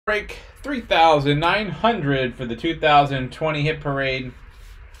Break 3,900 for the 2020 Hit Parade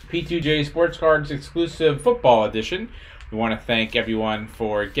P2J Sports Cards exclusive football edition. We want to thank everyone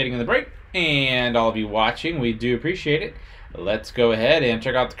for getting in the break and all of you watching. We do appreciate it. Let's go ahead and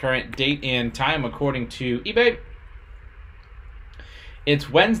check out the current date and time according to eBay. It's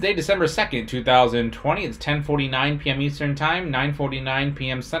Wednesday, December 2nd, 2020. It's 10:49 p.m. Eastern Time, 9:49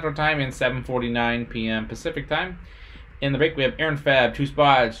 p.m. Central Time, and 7:49 p.m. Pacific Time. In the break, we have Aaron Fab, 2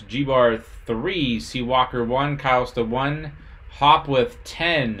 spots, G-Bar 3, C. Walker 1, Kyleста 1, Hop with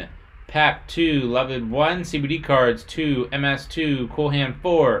 10, Pap 2, Loved 1, CBD Cards 2, MS 2, Cool Hand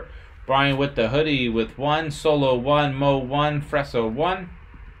 4, Brian with the Hoodie with 1, Solo 1, Mo 1, Fresso 1.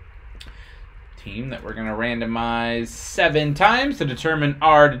 Team that we're going to randomize 7 times to determine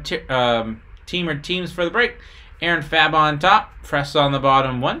our team or teams for the break. Aaron Fab on top, Fresso on the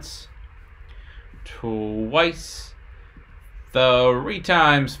bottom once, twice, 3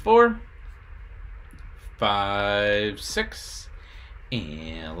 times 4, 5, 6,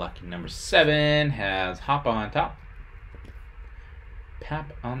 and lucky number 7 has Hop on top,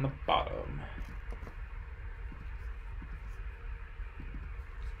 Pap on the bottom.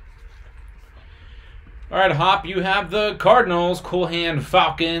 All right, Hop, you have the Cardinals, Cool Hand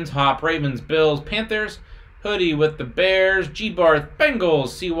Falcons, Hop Ravens, Bills, Panthers, Hoodie with the Bears, G-Bar Bengals,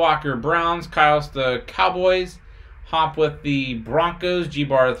 C. Walker Browns, Kyleста Cowboys, Hop with the Broncos,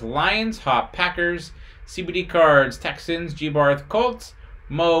 G-Bar Lions, Hop Packers, CBD Cards Texans, G-Bar Colts,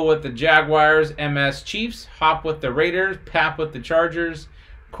 Mo with the Jaguars, MS Chiefs, Hop with the Raiders, Pap with the Chargers,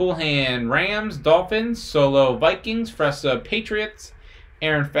 Cool Hand Rams, Dolphins, Solo Vikings, Fressa Patriots,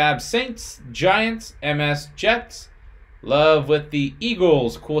 Aaron Fab Saints, Giants, MS Jets, Love with the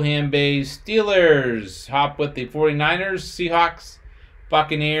Eagles, Cool Hand Bay Steelers, Hop with the 49ers, Seahawks,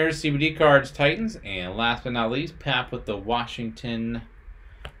 Buccaneers, CBD Cards Titans, and last but not least, Pap with the Washington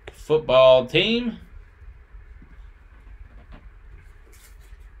football team.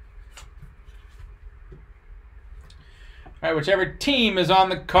 All right, whichever team is on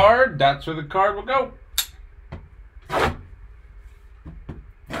the card, that's where the card will go.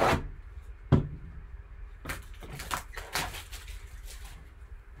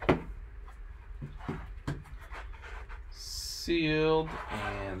 Sealed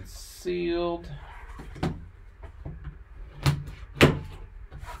and sealed.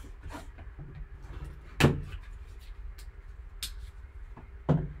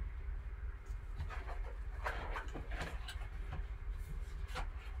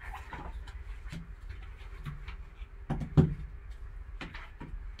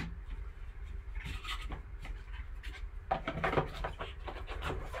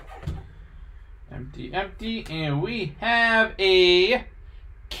 Empty, and we have a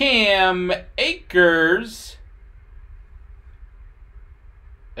Cam Akers.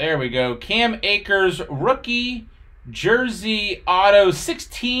 There we go. Cam Akers rookie jersey auto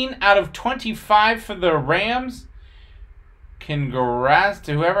 16 out of 25 for the Rams. Congrats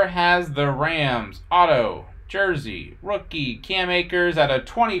to whoever has the Rams auto jersey rookie Cam Akers out of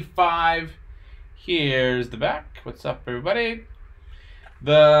 25. Here's the back. What's up, everybody?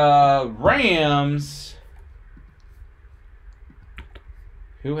 The Rams.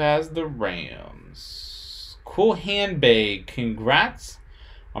 Who has the Rams? Cool Hand Bay. Congrats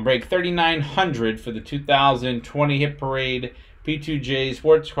on break 3,900 for the 2020 Hit Parade P2J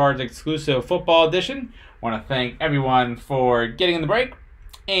Sports Cards exclusive football edition. Want to thank everyone for getting in the break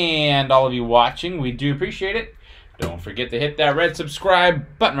and all of you watching. We do appreciate it. Don't forget to hit that red subscribe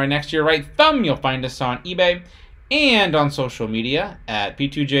button right next to your right thumb. You'll find us on eBay and on social media at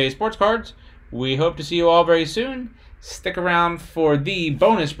P2J Sports Cards. We hope to see you all very soon. Stick around for the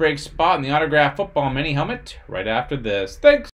bonus break spot in the autographed football mini helmet right after this. Thanks.